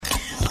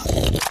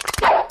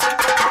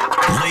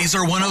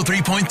Laser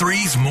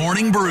 103.3's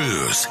Morning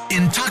Brews,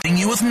 intucting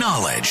you with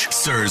knowledge,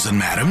 sirs and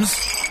madams.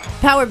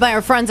 Powered by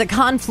our friends at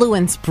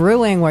Confluence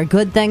Brewing, where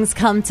good things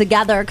come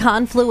together.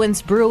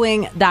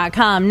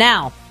 ConfluenceBrewing.com.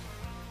 Now,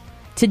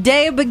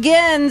 today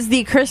begins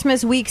the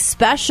Christmas week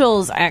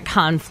specials at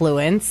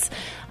Confluence.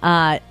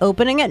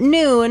 Opening at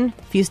noon.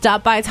 If you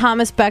stop by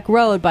Thomas Beck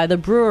Road by the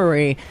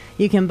brewery,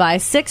 you can buy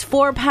 6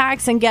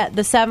 4-packs and get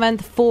the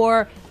 7th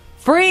for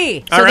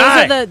free.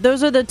 So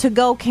those are the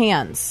to-go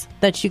cans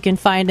that you can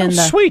find in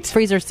the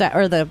freezer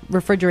or the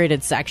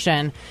refrigerated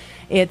section.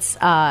 It's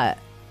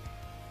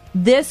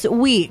this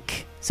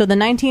week, so the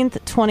 19th,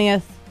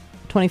 20th,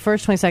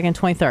 21st, 22nd,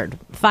 23rd.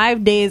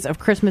 5 days of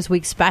Christmas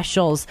week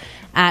specials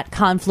at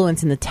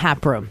Confluence in the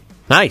tap room.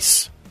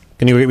 Nice.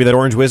 Can you get me that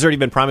orange wizard you've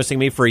been promising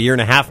me for a year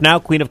and a half now,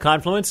 Queen of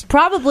Confluence?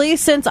 Probably,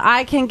 since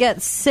I can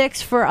get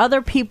 6 for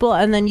other people,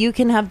 and then you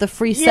can have the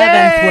free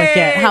 7th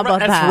wicket. How about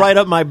that? That's right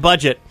up my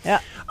budget.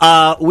 Yeah.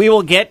 We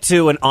will get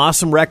to an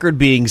awesome record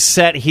being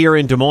set here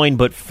in Des Moines,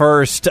 but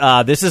first,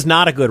 this is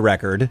not a good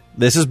record.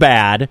 This is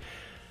bad.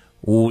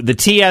 The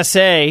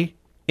TSA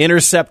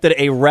intercepted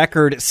a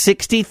record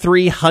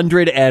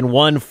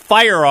 6,301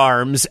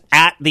 firearms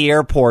at the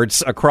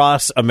airports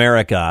across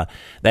America.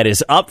 That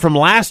is up from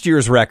last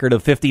year's record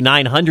of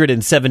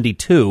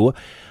 5,972.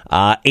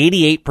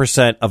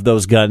 88% of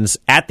those guns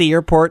at the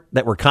airport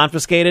that were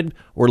confiscated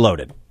were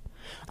loaded.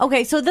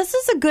 Okay, so this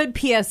is a good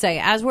PSA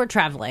as we're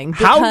traveling.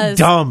 How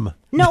dumb.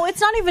 No, it's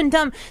not even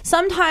dumb.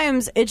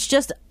 Sometimes it's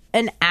just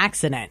an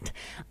accident.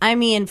 I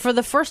mean, for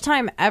the first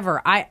time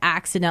ever, I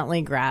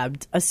accidentally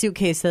grabbed a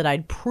suitcase that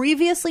I'd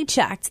previously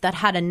checked that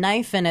had a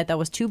knife in it that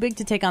was too big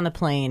to take on the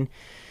plane.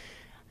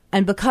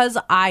 And because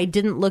I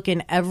didn't look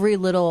in every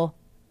little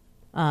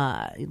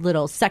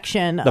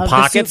section of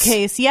pockets?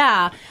 the suitcase,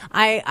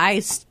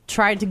 I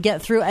tried to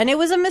get through, and it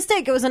was a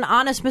mistake. It was an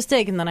honest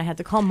mistake, and then I had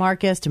to call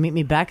Marcus to meet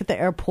me back at the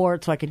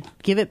airport so I could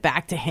give it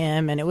back to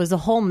him, and it was a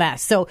whole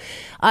mess. So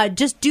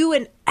just do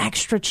an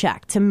extra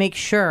check to make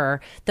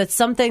sure that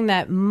something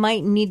that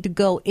might need to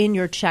go in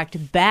your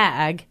checked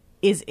bag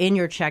is in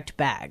your checked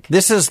bag.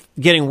 This is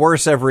getting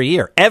worse every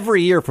year.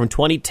 Every year from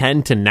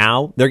 2010 to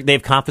now,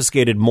 they've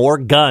confiscated more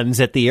guns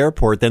at the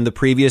airport than the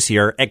previous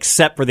year,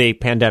 except for the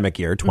pandemic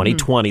year.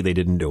 2020, They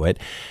didn't do it.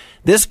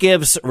 This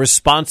gives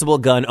responsible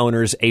gun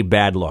owners a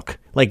bad look.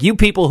 Like, you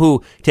people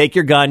who take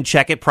your gun,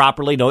 check it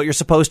properly, know what you're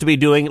supposed to be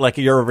doing, like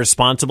you're a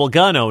responsible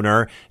gun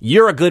owner,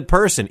 you're a good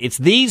person. It's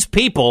these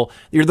people,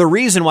 you're the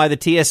reason why the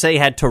TSA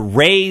had to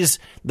raise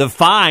the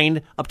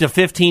fine up to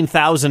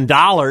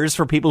 $15,000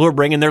 for people who are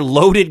bringing their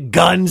loaded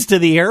guns to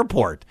the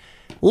airport.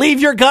 Leave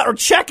your gun, or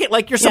check it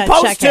like you're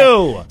supposed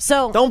to.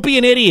 So don't be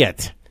an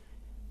idiot.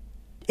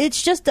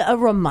 It's just a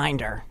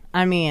reminder.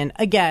 I mean,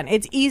 again,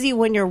 it's easy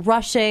when you're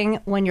rushing,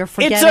 when you're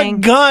forgetting. It's a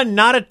gun,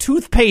 not a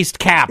toothpaste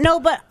cap. No,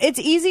 but it's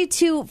easy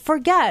to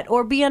forget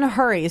or be in a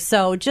hurry.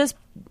 So just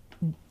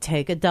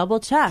take a double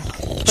check.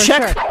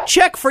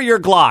 Check for your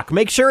Glock.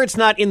 Make sure it's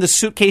not in the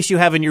suitcase you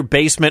have in your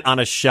basement on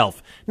a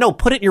shelf. No,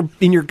 put it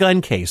in your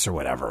gun case or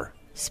whatever.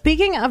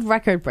 Speaking of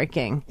record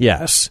breaking.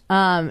 Yes.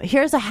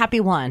 Here's a happy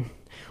one.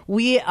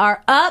 We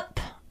are up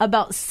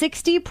about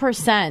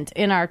 60%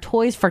 in our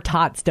Toys for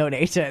Tots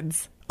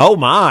donations. Oh,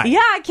 my.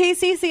 Yeah,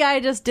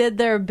 KCCI just did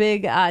their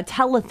big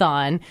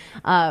telethon,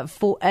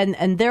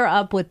 and they're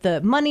up with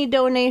the money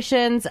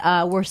donations.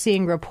 We're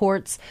seeing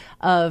reports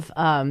of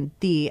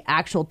the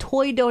actual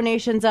toy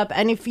donations up.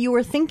 And if you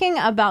were thinking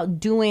about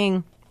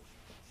doing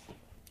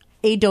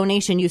a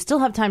donation, you still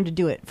have time to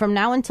do it. From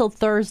now until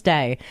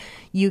Thursday,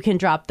 you can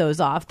drop those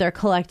off. They're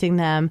collecting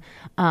them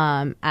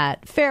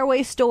at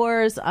Fairway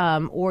stores,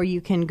 or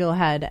you can go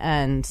ahead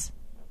and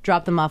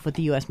drop them off with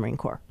the U.S. Marine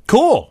Corps.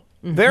 Cool.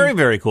 Mm-hmm. Very,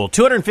 very cool.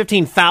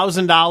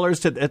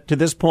 $215,000 to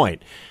this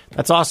point.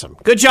 That's awesome.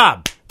 Good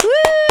job. Woo!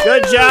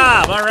 Good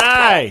job. All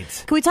right.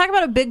 Can we talk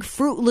about a big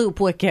Fruit Loop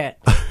wicket?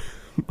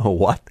 A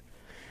what?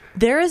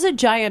 There is a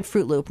giant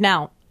Fruit Loop.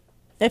 Now,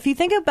 if you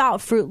think about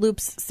Fruit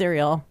Loops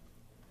cereal,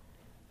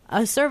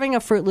 a serving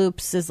of Fruit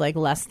Loops is like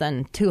less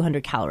than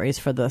 200 calories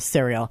for the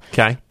cereal.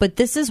 Okay. But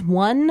this is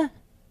one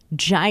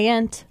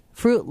giant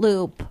Fruit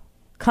Loop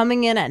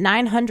coming in at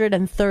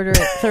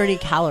 930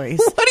 calories.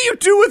 What do you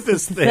do with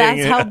this thing?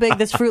 That's how big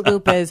this Fruit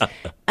Loop is.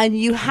 And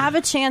you have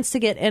a chance to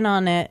get in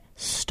on it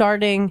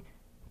starting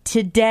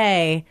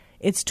today.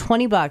 It's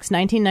 $20,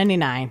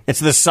 $19.99. It's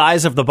the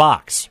size of the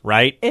box,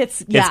 right?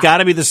 It's got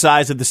to be the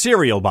size of the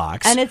cereal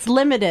box. And it's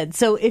limited.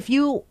 So if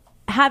you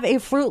have a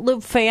Fruit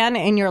Loop fan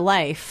in your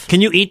life. Can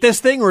you eat this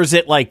thing, or is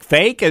it like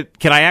fake?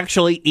 Can I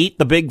actually eat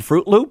the big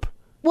Fruit Loop?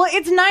 Well,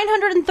 it's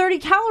 930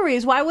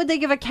 calories. Why would they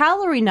give a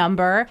calorie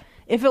number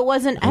if it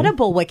was an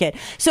edible wicket?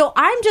 So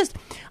I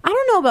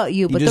don't know about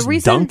you, but the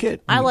reason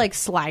I like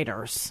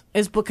sliders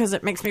is because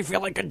it makes me feel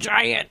like a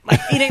giant,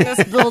 like eating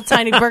this little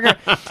tiny burger.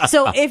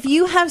 So if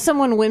you have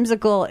someone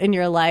whimsical in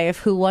your life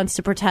who wants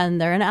to pretend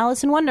they're in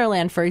Alice in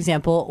Wonderland, for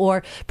example,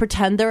 or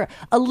pretend they're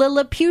a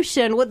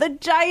Lilliputian with a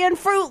giant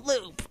Fruit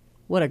Loop,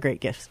 What a great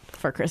gift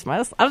for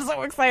Christmas. I'm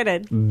so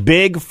excited.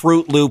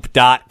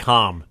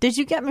 BigFruitLoop.com. Did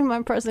you get me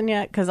my present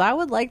yet? Because I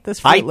would like this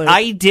Fruit Loop.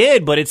 I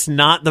did, but it's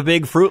not the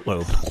Big Fruit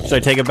Loop. Should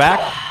I take it back?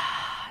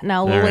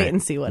 No, we'll wait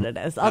and see what it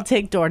is. I'll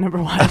take door number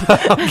 1.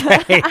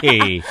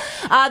 Okay.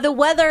 The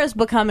weather is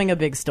becoming a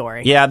big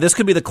story. Yeah, this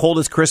could be the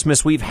coldest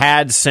Christmas we've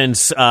had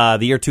since the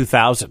year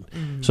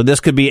 2000. So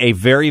this could be a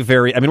very,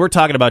 very... I mean, we're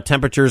talking about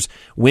temperatures,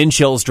 wind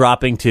chills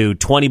dropping to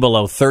 20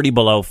 below, 30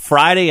 below.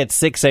 Friday at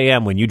 6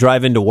 a.m. when you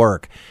drive into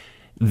work,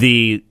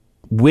 the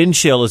wind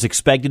chill is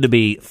expected to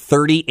be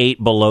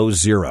 38 below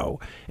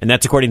zero. And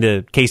that's according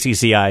to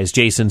KCCI's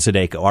Jason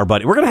Sudeiko, our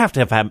buddy. We're going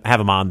to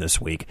have him on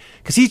this week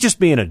because he's just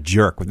being a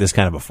jerk with this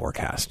kind of a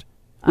forecast.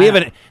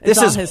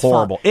 This is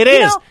horrible. Fault. It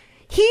is.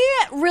 He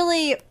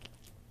really...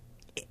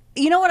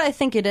 You know what I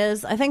think it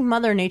is? I think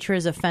Mother Nature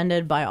is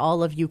offended by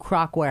all of you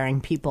Croc-wearing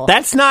people.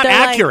 That's not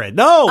accurate.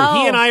 He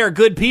and I are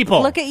good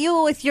people. Look at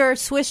you with your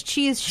Swiss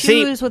cheese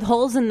shoes with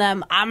holes in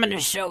them. I'm going to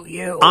show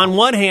you. On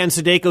one hand,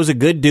 Sudeiko's a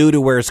good dude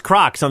who wears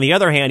Crocs. On the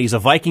other hand, he's a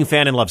Viking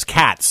fan and loves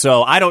cats.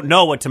 So I don't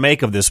know what to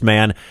make of this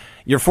man.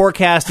 Your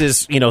forecast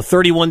is,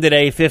 31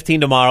 today,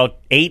 15 tomorrow,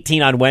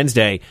 18 on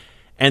Wednesday.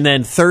 And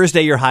then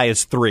Thursday, your high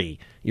is 3.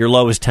 Your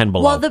low is 10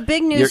 below. Well, the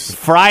big news...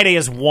 Friday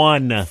is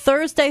 1.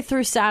 Thursday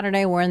through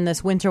Saturday, we're in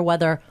this winter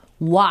weather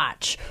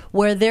watch,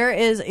 where there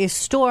is a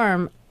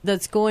storm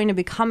that's going to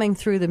be coming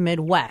through the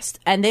Midwest.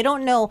 And they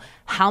don't know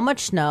how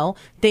much snow.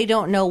 They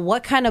don't know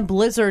what kind of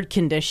blizzard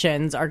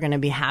conditions are going to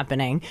be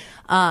happening.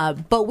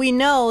 But we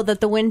know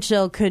that the wind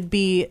chill could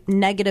be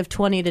negative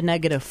 20 to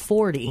negative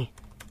 40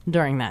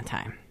 during that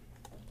time.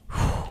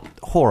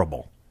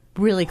 Horrible.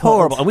 Really cold.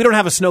 Horrible. And we don't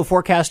have a snow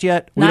forecast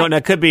yet? We don't know.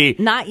 It could be...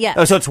 Not yet.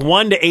 Oh, so it's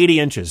 1 to 80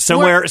 inches.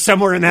 Somewhere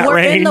in that range.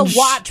 We're in the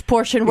watch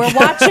portion. We're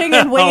watching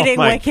and waiting,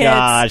 oh my Wickets.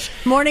 Gosh.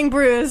 Morning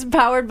Brews,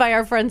 powered by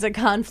our friends at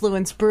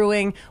Confluence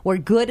Brewing, where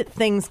good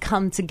things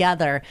come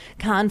together.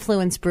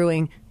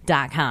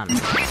 ConfluenceBrewing.com.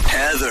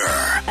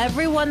 Heather.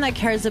 Everyone that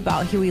cares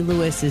about Huey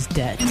Lewis is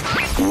dead.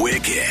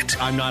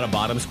 Wicket. I'm not a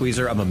bottom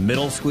squeezer. I'm a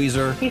middle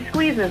squeezer. He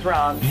squeezes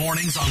wrong.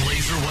 Mornings on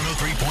Laser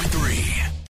 103.3.